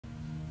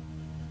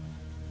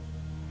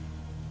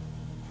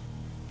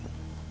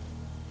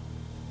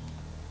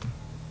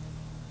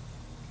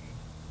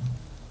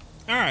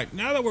Alright,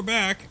 now that we're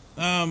back,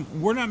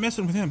 we're not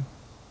messing with him.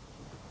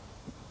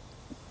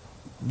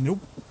 Nope.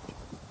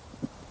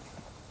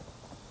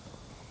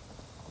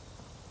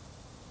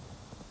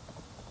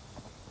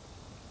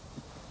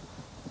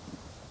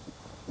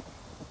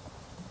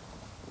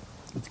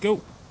 Let's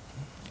go.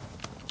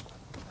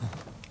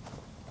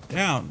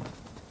 Down.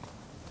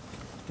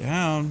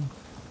 Down.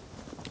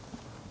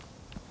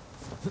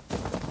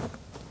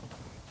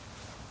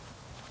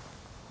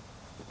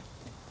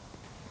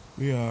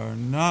 We are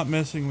not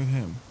messing with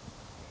him.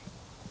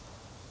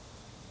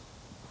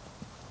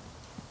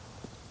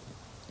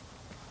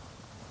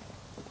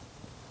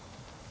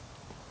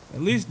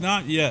 At least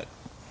not yet.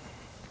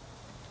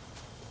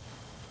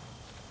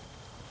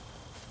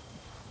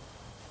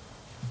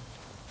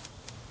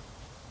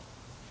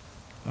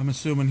 I'm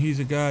assuming he's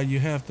a guy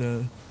you have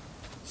to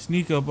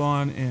sneak up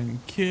on and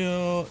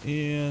kill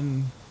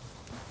in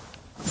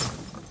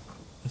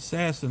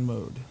assassin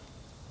mode.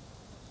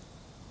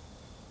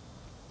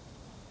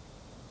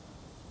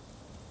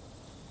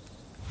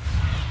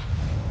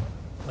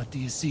 What do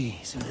you see,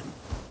 Sunan?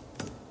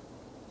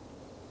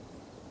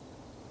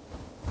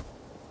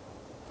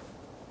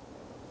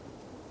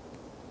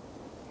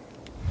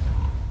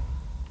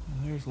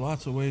 There's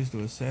lots of ways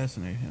to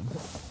assassinate him.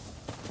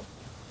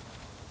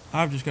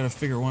 I've just got to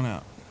figure one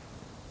out.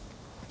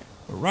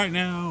 But right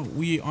now,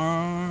 we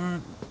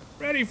aren't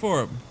ready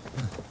for him.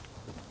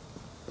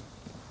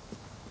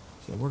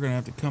 So we're going to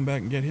have to come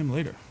back and get him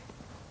later.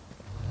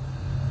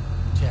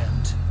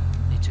 Jammed.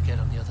 Need to get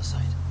on the other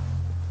side.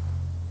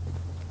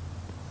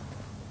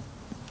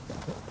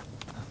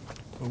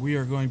 But we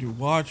are going to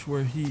watch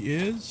where he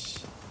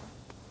is.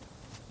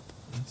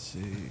 Let's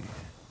see.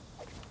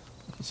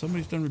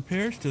 Somebody's done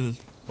repairs to this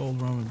old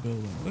Roman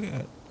building. Look at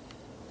that.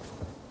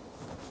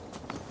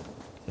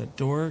 Is that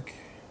Doric?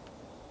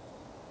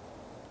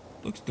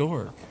 Looks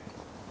Doric.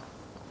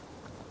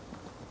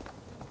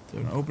 Is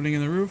there an opening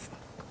in the roof?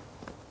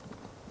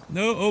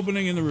 No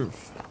opening in the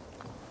roof.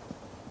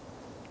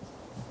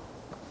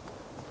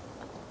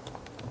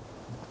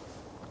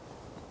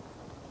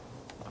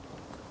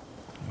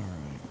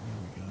 Alright, what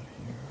do we got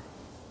here?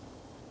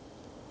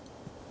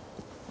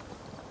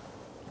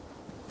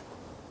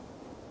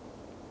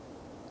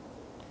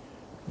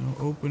 No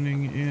opening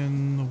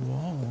in the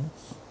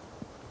walls.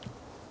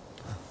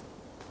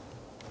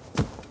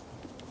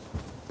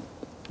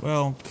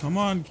 Well, come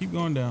on, keep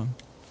going down.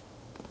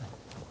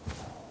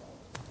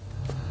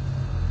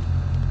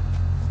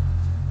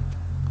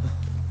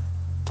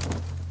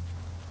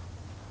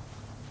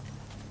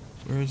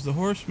 Where's the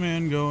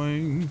horseman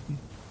going?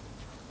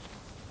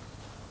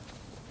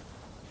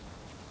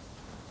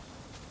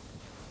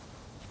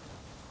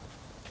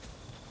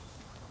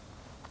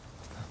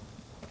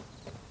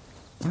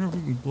 I wonder if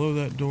we can blow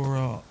that door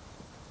out.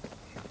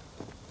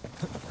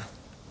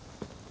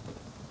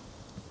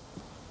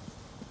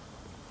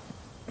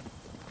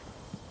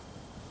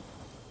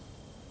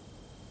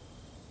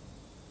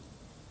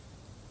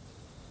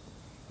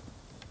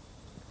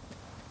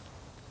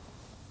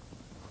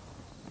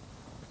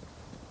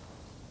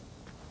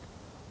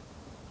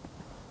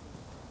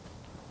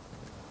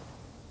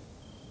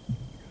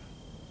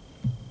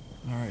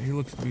 Alright, he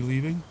looks to be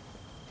leaving.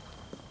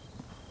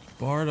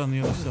 Barred on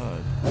the other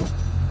side.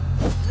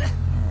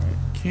 Alright,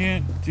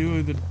 can't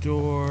do the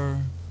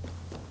door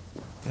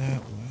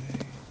that way.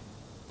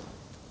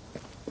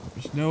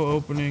 There's no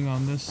opening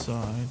on this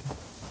side.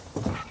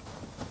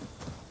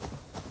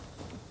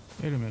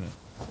 Wait a minute.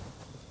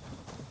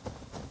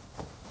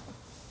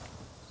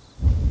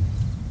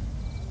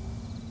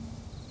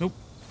 Nope.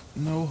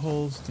 No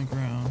holes in the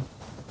ground.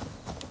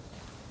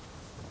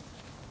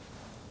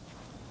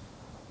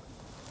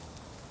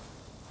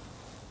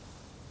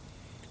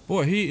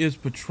 Boy, he is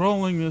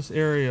patrolling this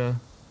area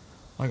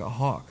like a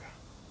hawk.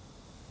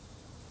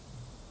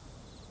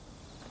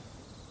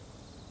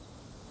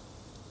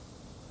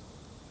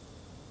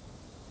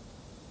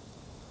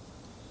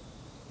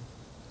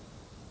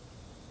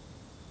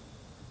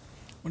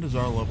 What is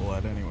our level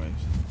at anyways?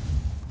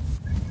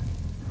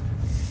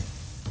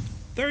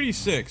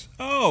 36.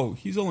 Oh,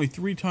 he's only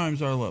 3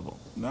 times our level.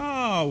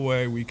 No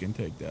way we can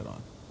take that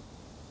on.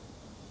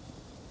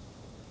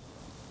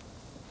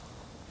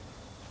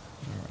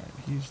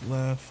 He's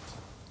left.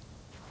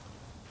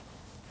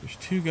 There's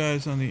 2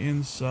 guys on the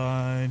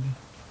inside.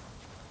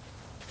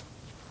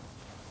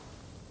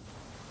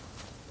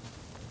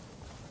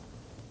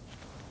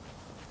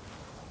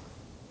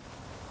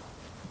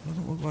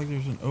 Doesn't look like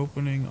there's an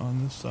opening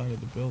on this side of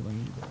the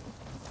building either.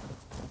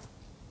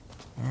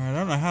 Alright, I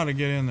don't know how to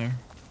get in there.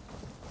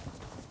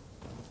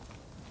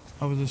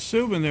 I was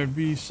assuming there'd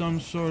be some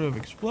sort of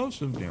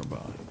explosive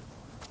nearby.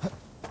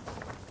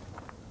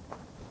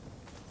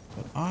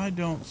 I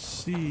don't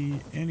see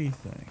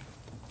anything.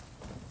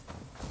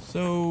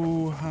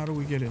 So, how do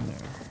we get in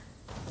there?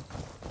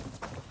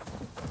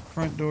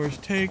 Front door's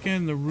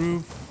taken. The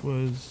roof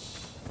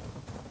was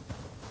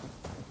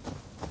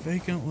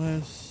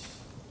vacantless.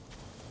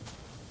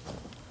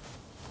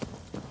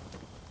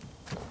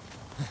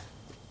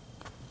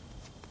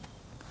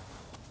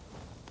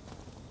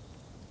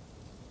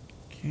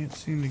 Can't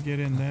seem to get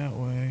in that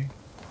way.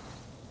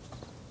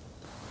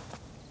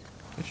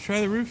 Let's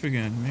try the roof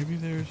again. Maybe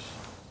there's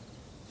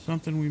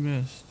something we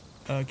missed.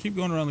 Keep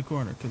going around the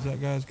corner, because that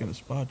guy's going to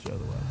spot you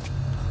otherwise.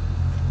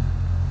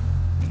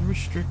 In a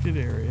restricted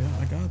area.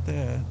 I got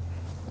that.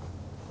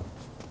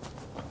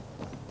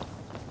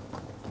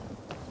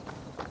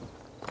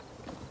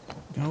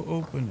 No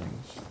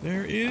openings.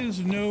 There is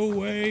no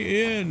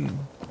way in.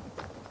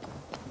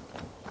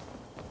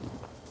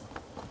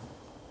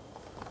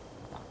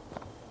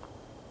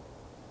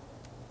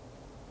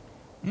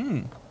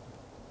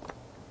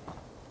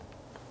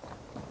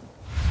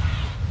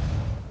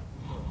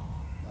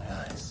 My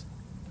eyes.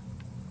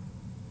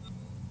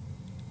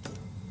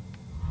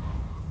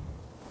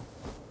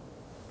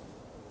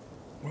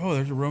 Oh,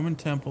 there's a Roman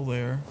temple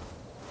there.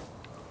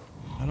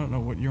 I don't know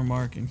what you're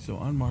marking, so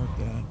unmark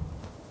that.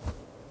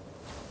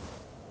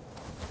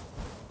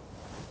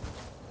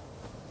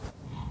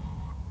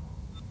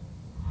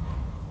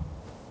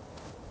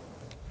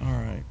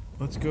 Alright,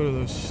 let's go to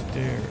those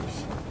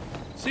stairs.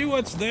 See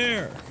what's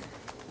there!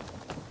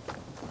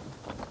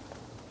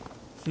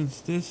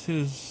 Since this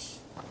has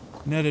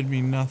netted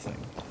me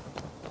nothing.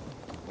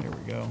 There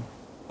we go.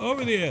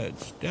 Over the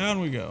edge.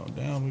 Down we go.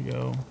 Down we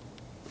go.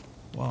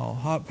 While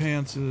Hot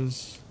Pants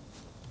is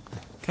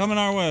coming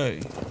our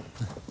way.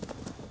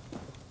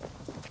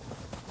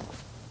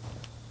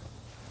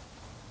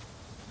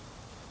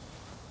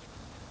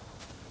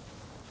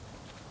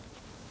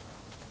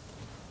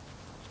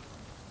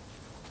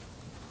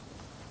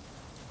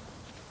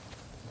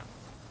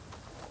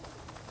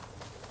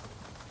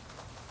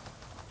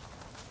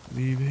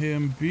 Leave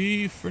him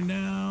be for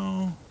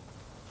now.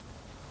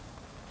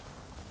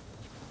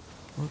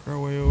 Work our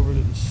way over to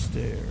the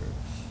stairs.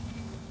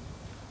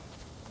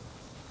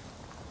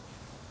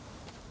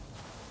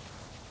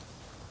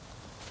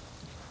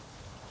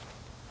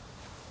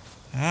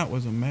 That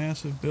was a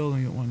massive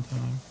building at one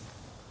time.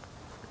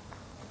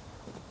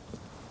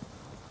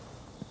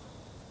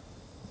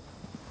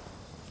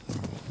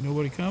 Right,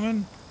 nobody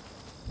coming?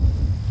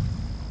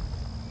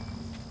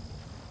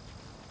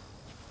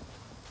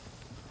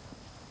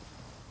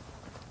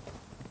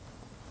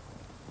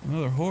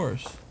 Another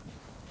horse.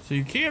 So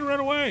you can't run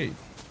away.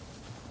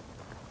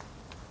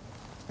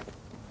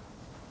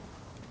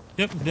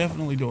 Yep,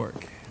 definitely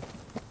dork.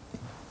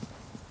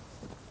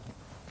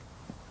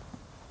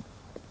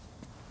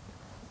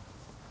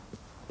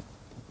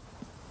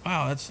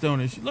 Wow, that's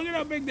stone issue. Look at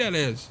how big that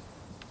is.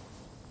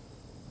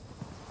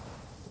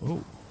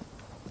 Oh.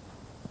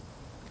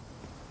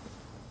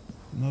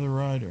 Another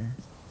rider.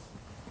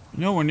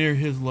 Nowhere near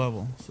his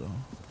level, so.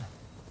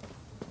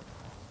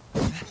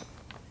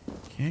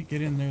 Can't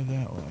get in there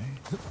that way.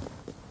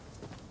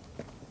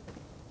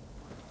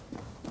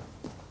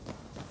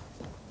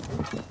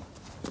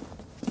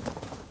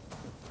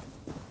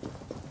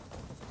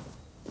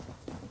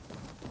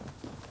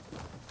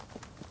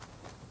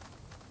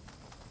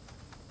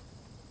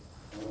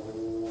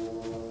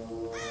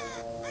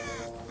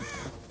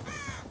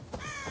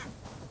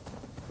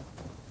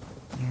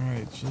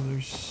 Alright, so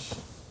there's...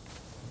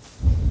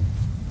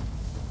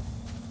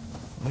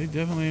 They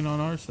definitely ain't on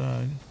our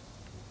side.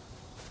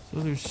 So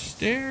there's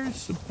stairs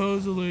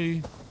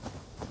supposedly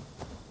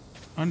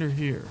under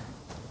here.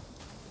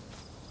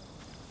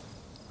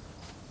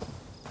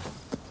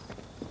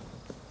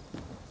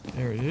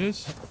 There it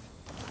is.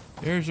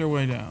 There's our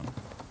way down.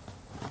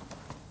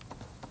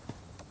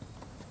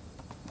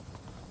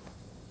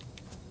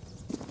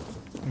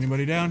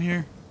 Anybody down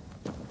here?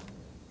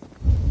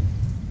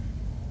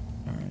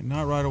 Alright,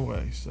 not right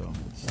away, so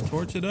let's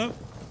torch it up.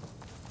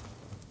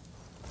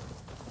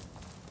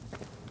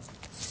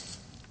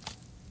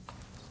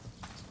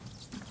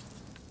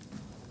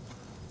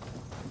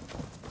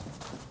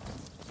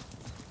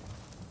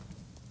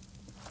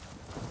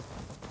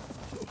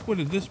 Would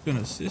have this been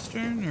a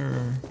cistern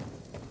or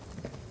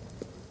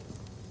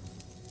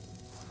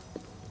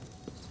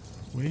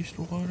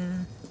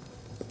wastewater?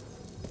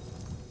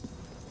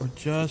 Or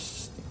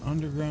just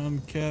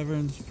underground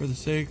caverns for the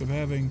sake of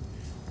having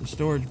the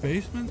storage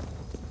basement?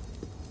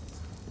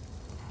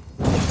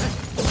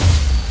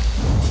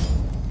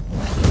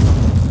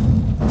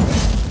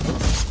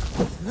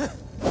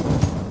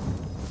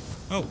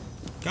 Oh,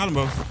 got them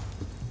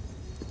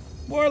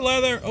both. More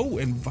leather. Oh,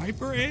 and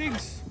viper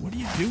eggs? What do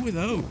you do with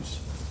those?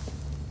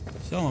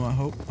 Sell them, I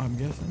hope, I'm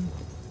guessing.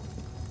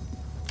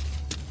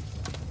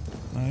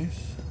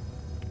 Nice.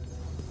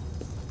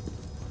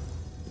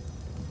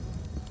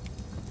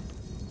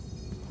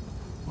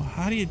 Well,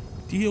 how do you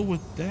deal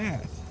with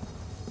that?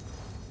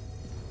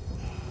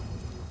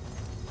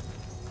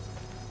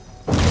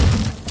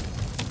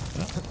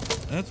 Well,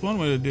 that's one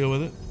way to deal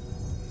with it.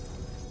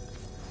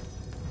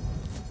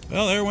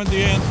 Well, there went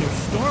the answer.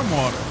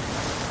 Stormwater.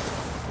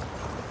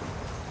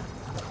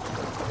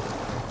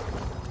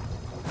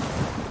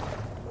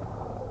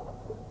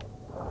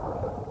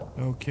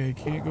 Okay,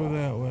 can't go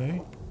that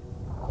way.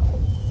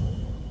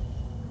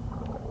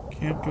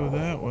 Can't go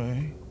that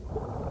way.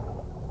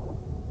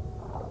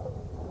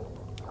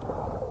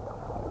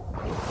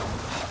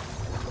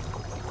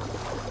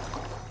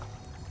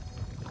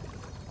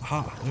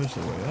 Aha, there's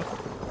the way up.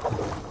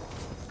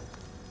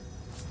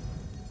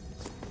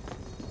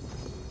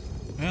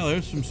 Well,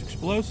 there's some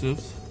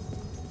explosives.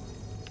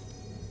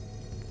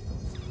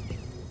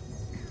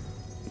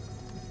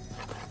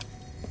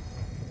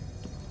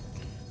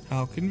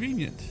 How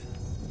convenient.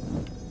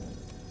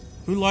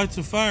 Who lights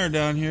a fire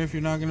down here if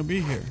you're not going to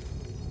be here?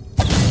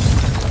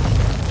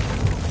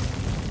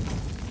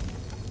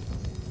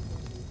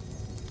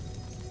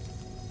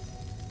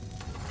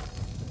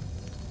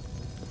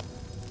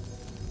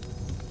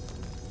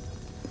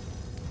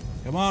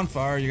 Come on,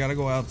 fire, you gotta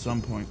go out at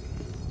some point.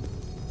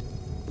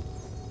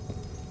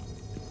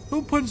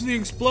 Who puts the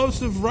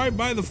explosive right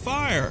by the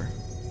fire?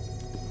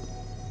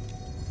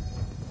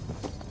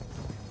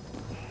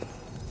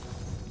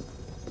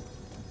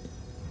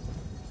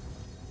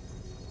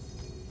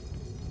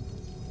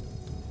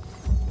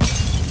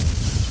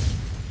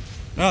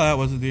 No, that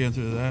wasn't the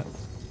answer to that.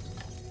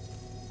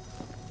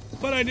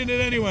 But I did it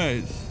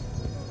anyways.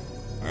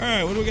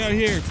 Alright, what do we got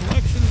here?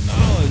 Collection of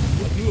knowledge.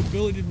 What new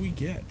ability did we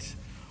get?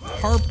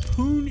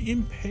 Harpoon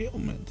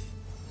impalement.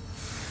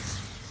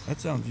 That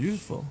sounds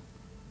useful.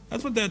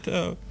 That's what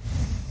that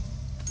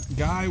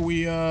guy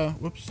we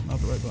whoops,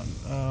 not the right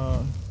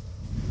button.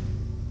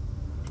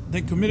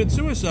 That committed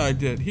suicide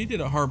did. He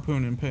did a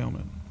harpoon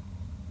impalement.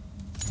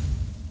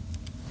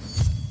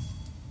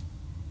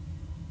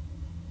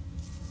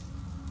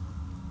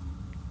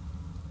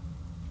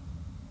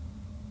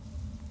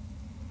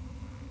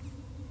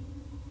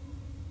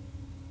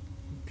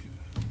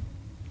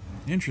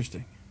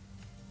 Interesting.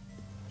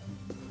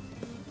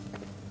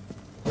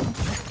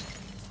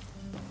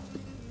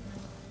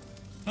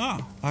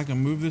 Ah, I can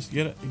move this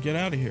to get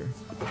out of here.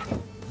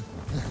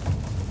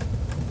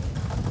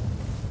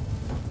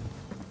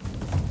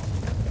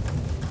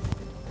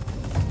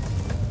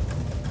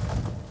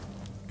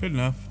 Good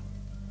enough.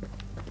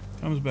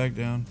 Comes back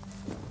down.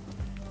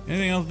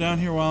 Anything else down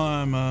here while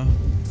I'm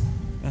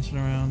messing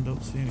around?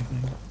 Don't see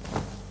anything.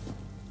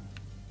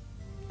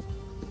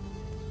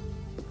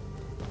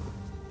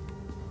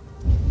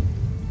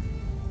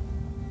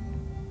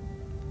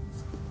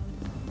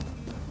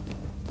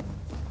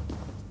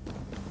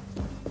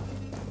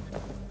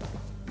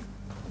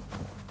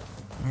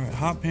 Alright,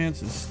 Hot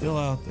Pants is still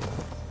out there.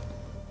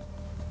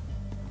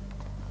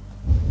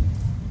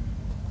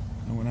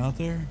 No one out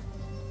there?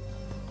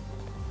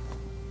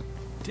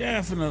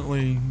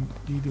 Definitely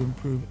need to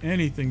improve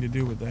anything to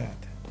do with that.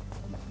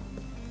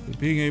 But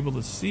being able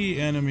to see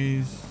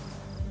enemies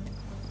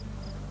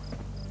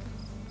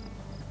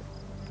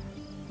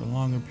for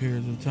longer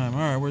periods of time.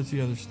 Alright, where's the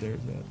other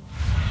stairs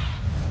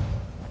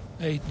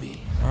at? Aid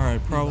me.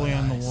 Alright, probably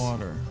on the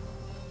water.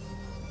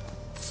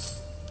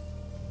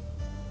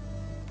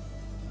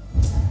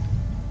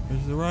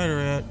 Where's the rider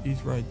at?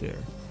 He's right there.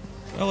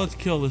 Well, let's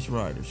kill this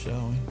rider,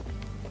 shall we?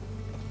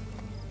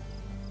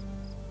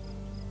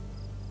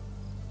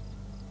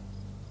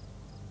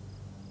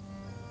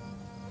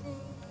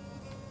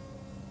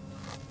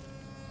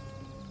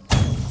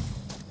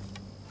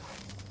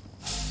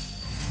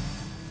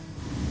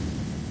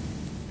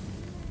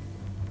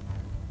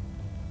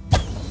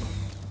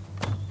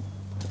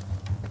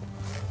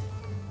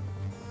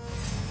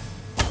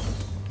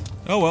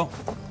 Oh well.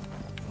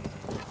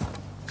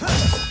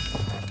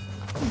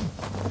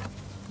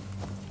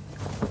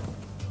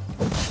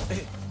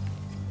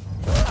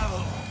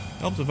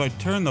 Helps if I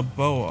turn the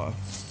bow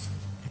off.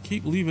 I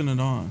keep leaving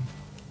it on.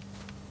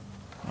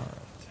 Alright.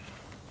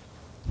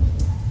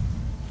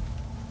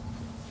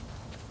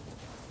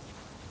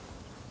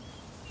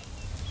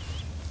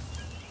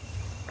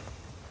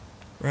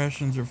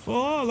 Rations are full.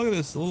 Oh, look at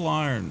this little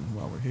iron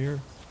while we're here.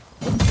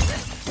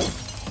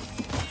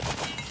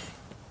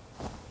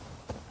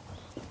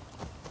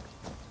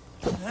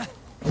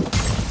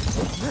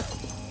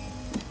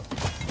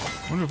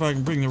 Wonder if I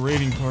can bring the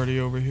raiding party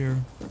over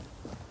here.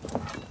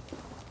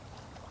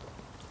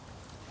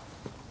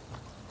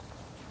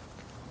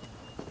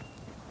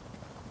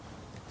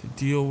 To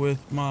deal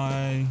with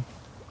my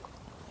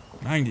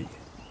 90.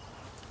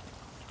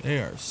 They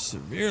are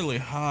severely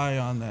high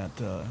on that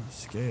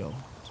scale.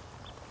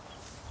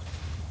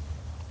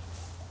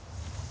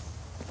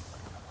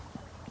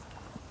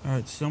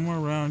 Alright, somewhere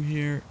around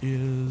here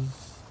is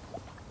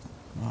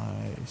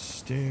my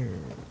stair,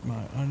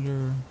 my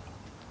underground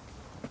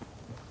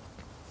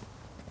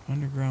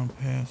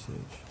passage.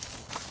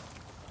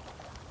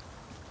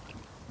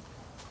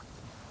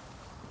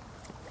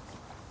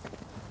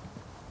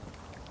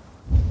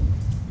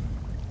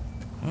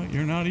 Oh,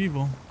 you're not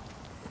evil.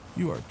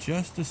 You are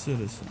just a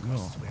citizen.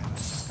 Well.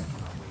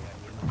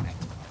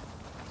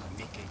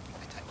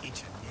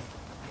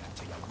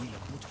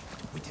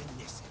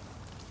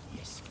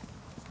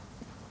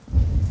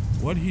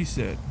 What he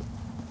said.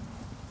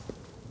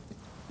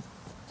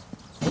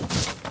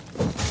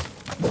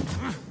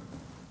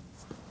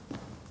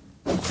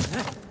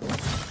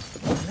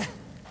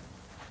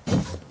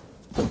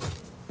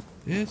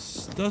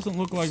 This doesn't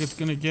look like it's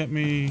gonna get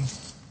me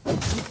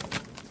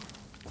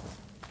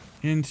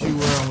into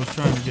where I was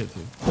trying to get to.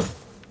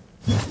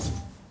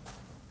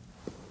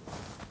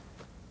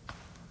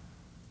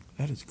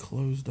 That is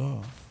closed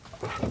off.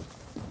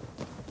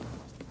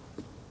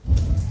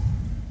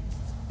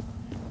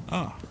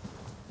 Ah.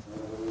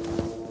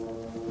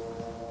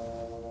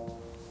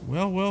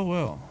 Well, well,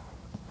 well.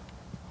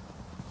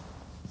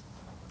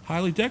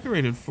 Highly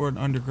decorated for an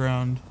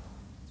underground.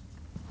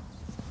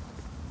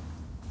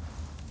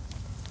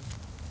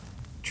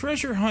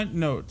 Treasure hunt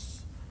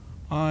notes.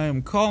 I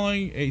am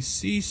calling a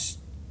cease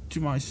to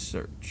my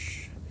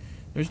search.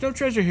 There's no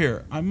treasure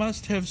here. I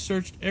must have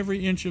searched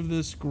every inch of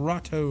this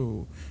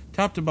grotto,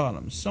 top to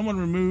bottom. Someone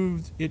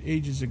removed it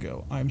ages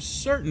ago. I'm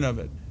certain of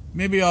it.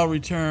 Maybe I'll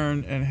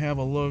return and have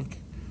a look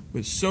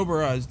with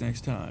sober eyes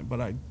next time,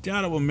 but I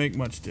doubt it will make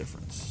much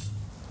difference.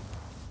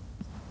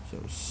 So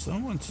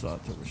someone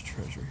thought there was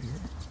treasure here.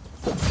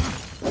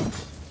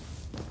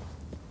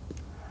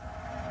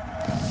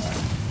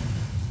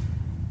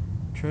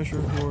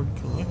 Treasure hoard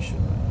collection.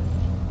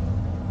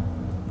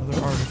 Another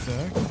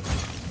artifact.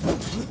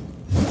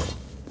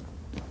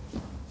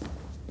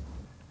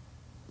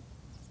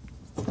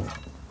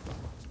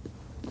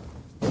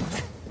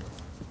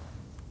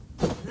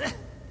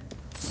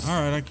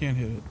 Alright, I can't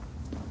hit it.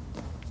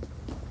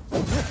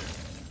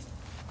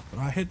 But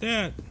I hit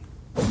that.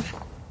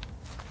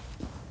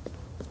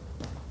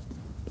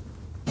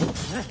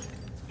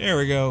 There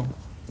we go.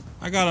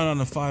 I got it on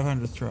the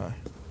 500th try.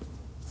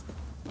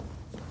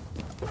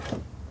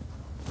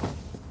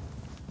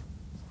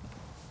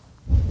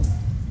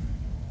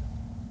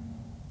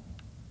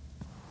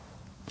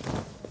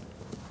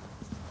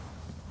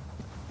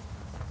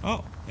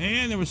 Oh,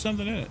 and there was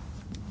something in it.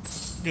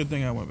 Good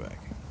thing I went back.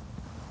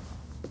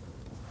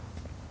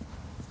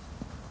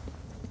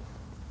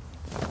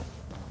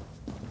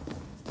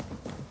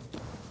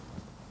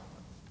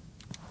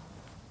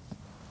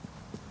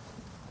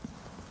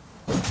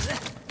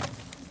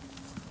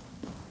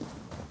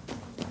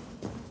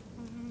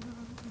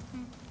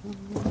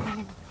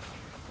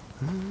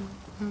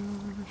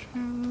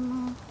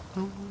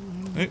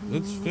 Hey,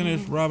 let's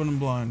finish robbing them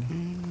blind.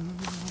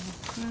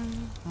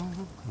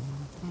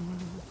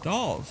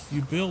 Dolls.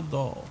 You build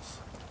dolls.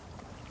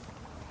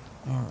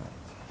 Alright.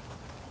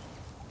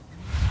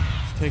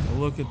 Let's take a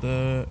look at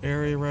the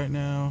area right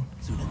now.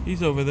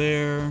 He's over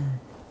there.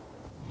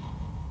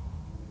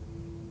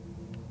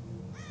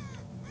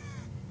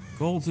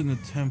 Gold's in the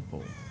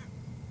temple.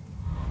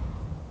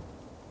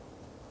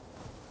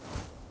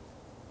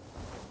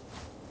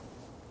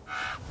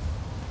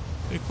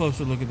 Take a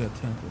closer look at that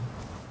temple.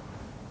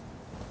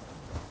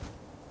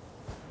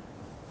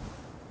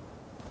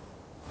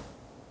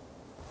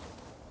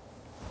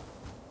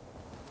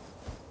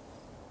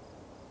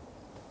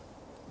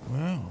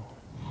 Wow.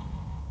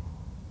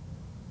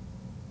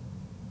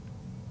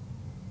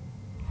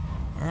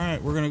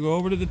 Alright, we're going to go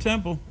over to the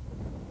temple.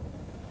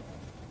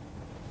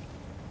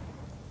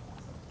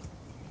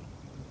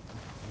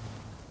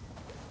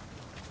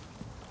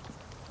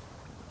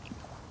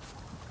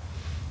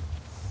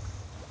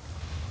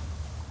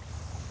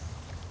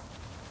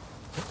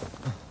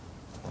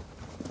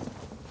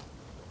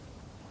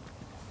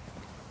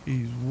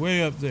 He's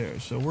way up there,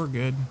 so we're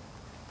good.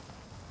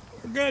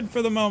 We're good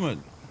for the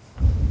moment.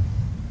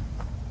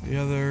 The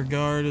other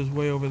guard is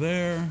way over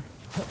there.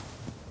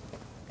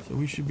 So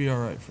we should be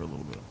alright for a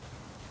little bit.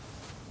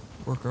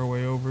 Work our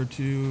way over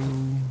to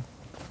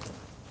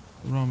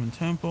the Roman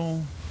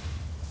temple.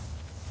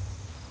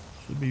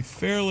 Should be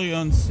fairly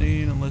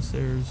unseen unless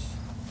there's...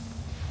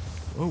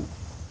 Oh.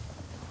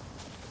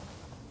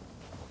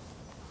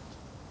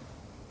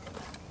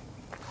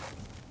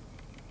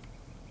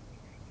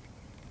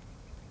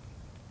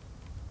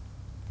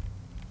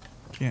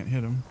 Can't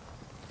hit him.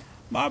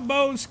 My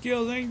bow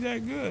skills ain't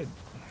that good.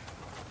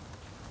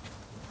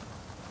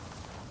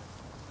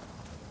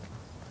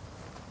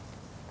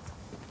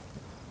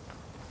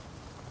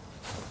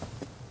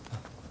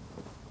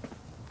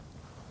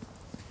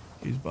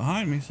 He's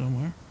behind me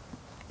somewhere.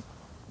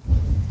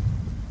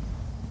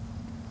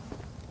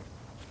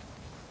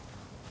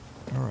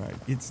 Alright,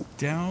 it's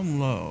down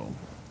low.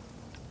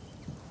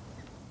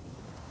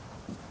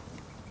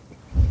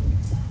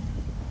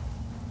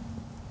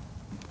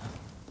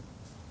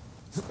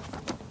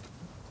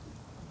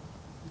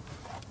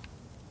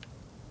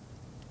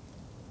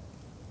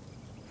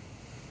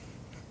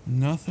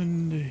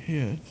 Nothing to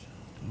hit.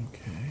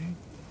 Okay.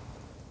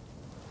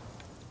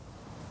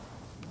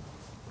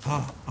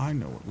 Ah, I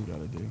know what we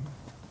gotta do.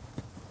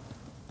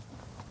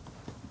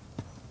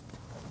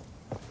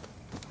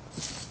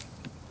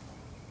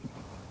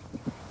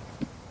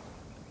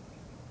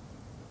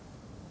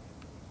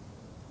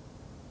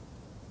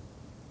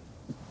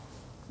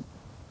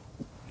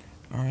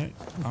 Alright,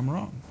 I'm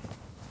wrong.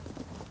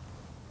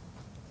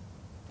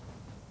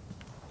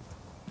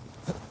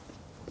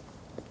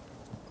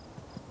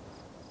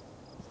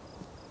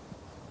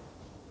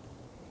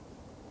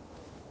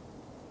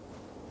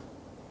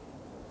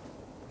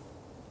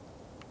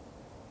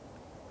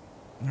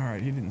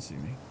 Alright, he didn't see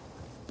me.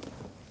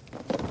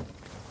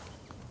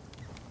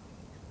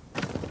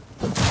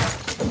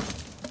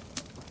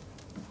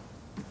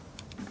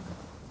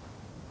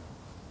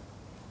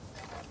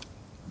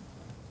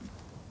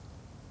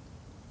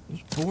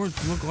 This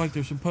boards look like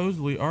they're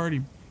supposedly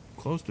already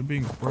close to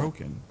being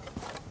broken.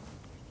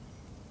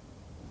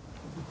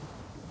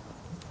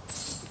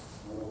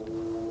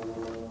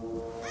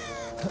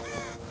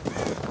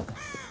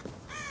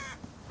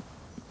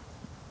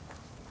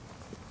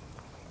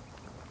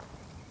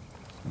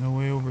 No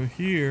way over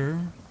here.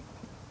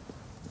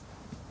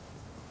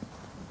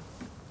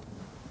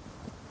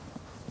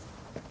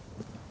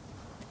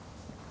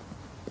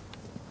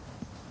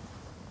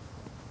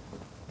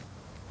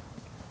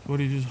 Would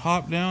he just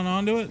hop down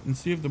onto it and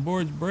see if the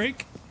boards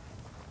break?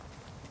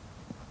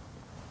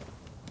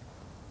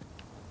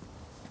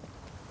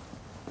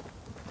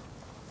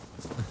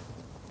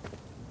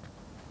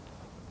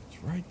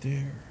 It's right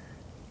there.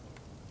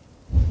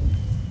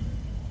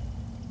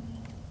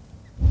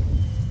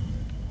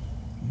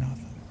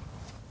 Nothing.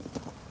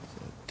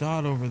 There's a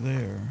dot over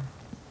there.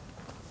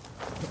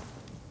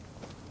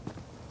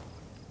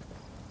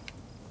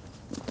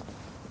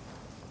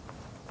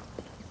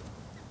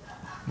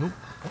 Nope.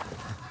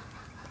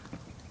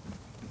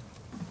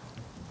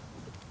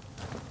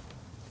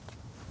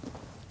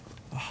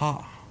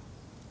 Aha.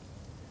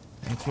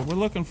 That's what we're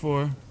looking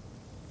for.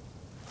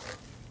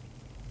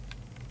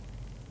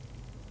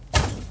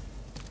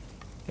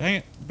 Dang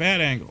it.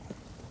 Bad angle.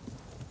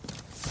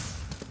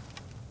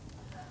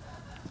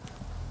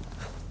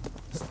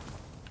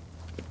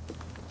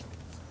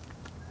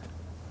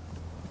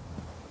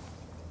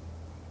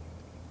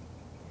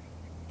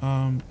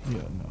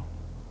 Yeah, no.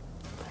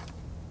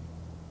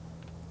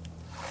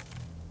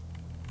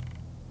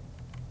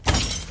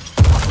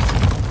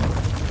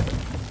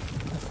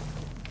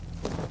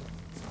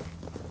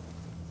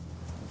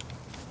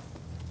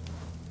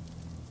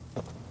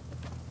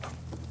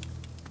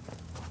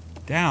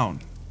 Down.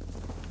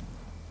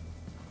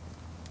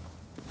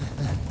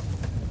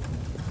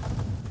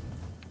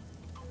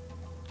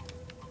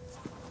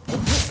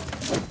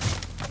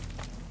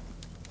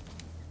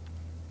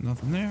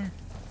 Nothing there.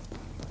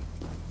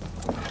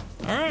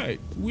 All right,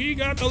 we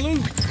got the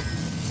loot.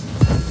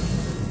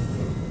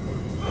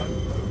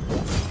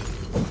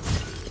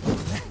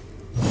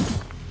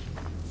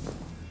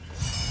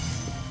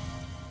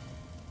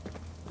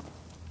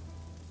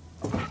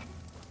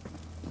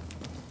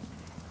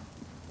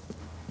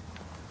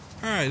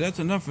 Alright, that's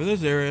enough for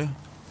this area.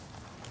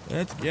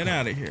 Let's get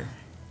out of here.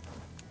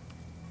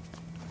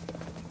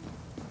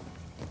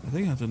 I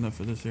think that's enough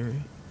for this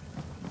area.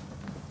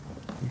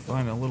 We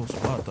find a little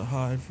spot to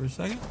hide for a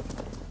second.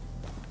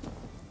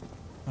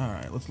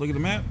 Alright, let's look at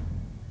the map.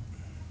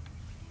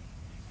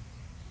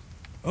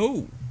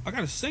 Oh, I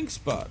got a sink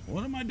spot.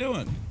 What am I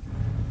doing?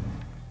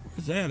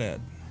 Where's that at?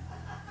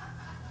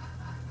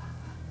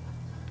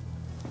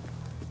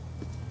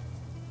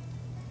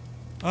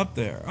 Up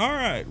there.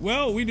 Alright,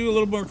 well, we do a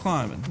little more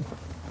climbing.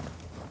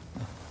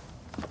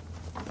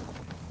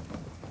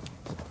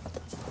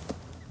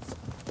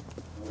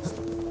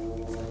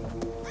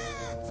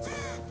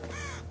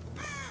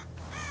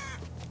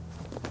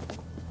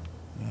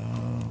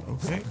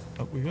 Okay,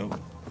 up we go.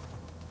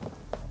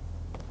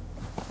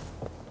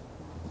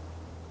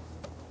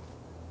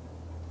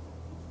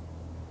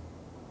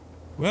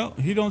 Well,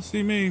 he don't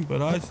see me,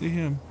 but I see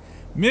him.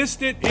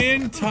 Missed it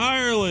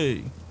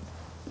entirely.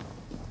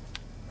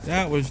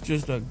 That was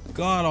just a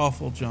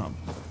god-awful jump.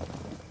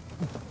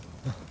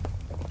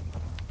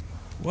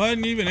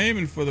 Wasn't even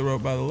aiming for the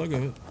rope by the look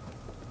of it.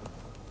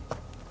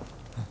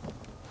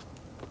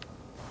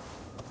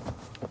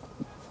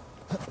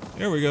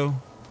 There we go.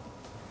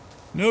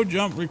 No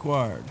jump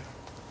required.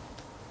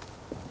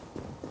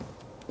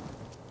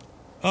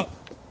 Up.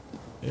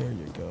 There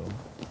you go.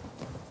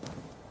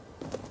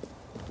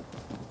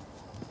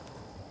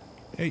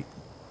 Hey.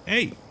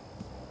 Hey.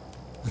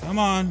 Come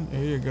on.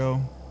 There you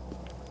go.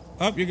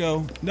 Up you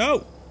go.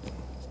 No!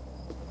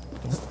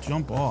 Don't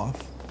jump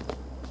off.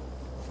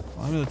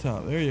 Climb to the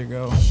top. There you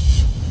go.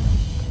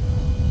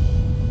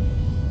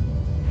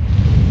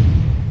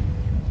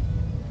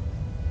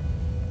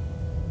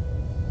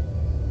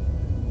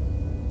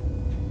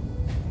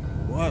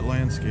 What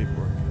landscape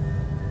work?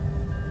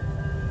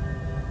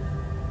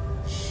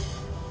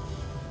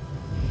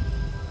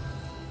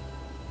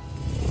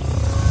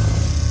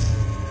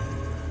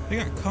 They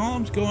got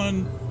columns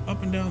going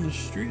up and down the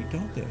street,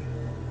 don't they?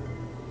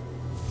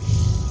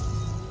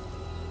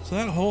 So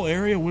that whole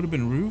area would have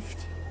been roofed?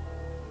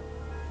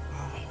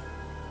 Wow.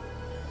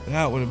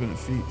 That would have been a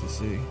feat to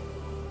see.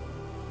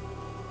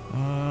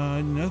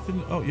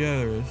 Nothing. Oh, yeah,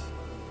 there is.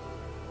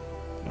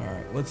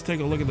 Alright, let's take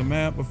a look at the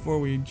map before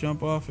we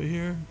jump off of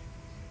here.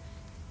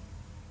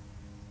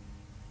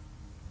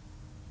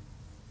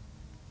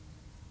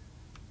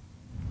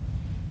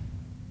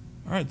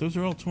 Alright, those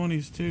are all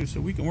 20s too, so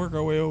we can work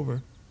our way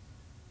over.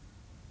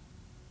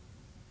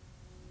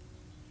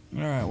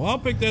 Alright, well, I'll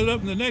pick that up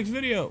in the next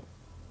video.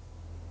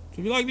 So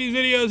if you like these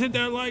videos, hit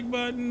that like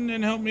button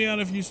and help me out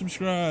if you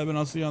subscribe, and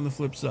I'll see you on the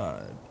flip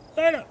side.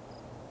 Later!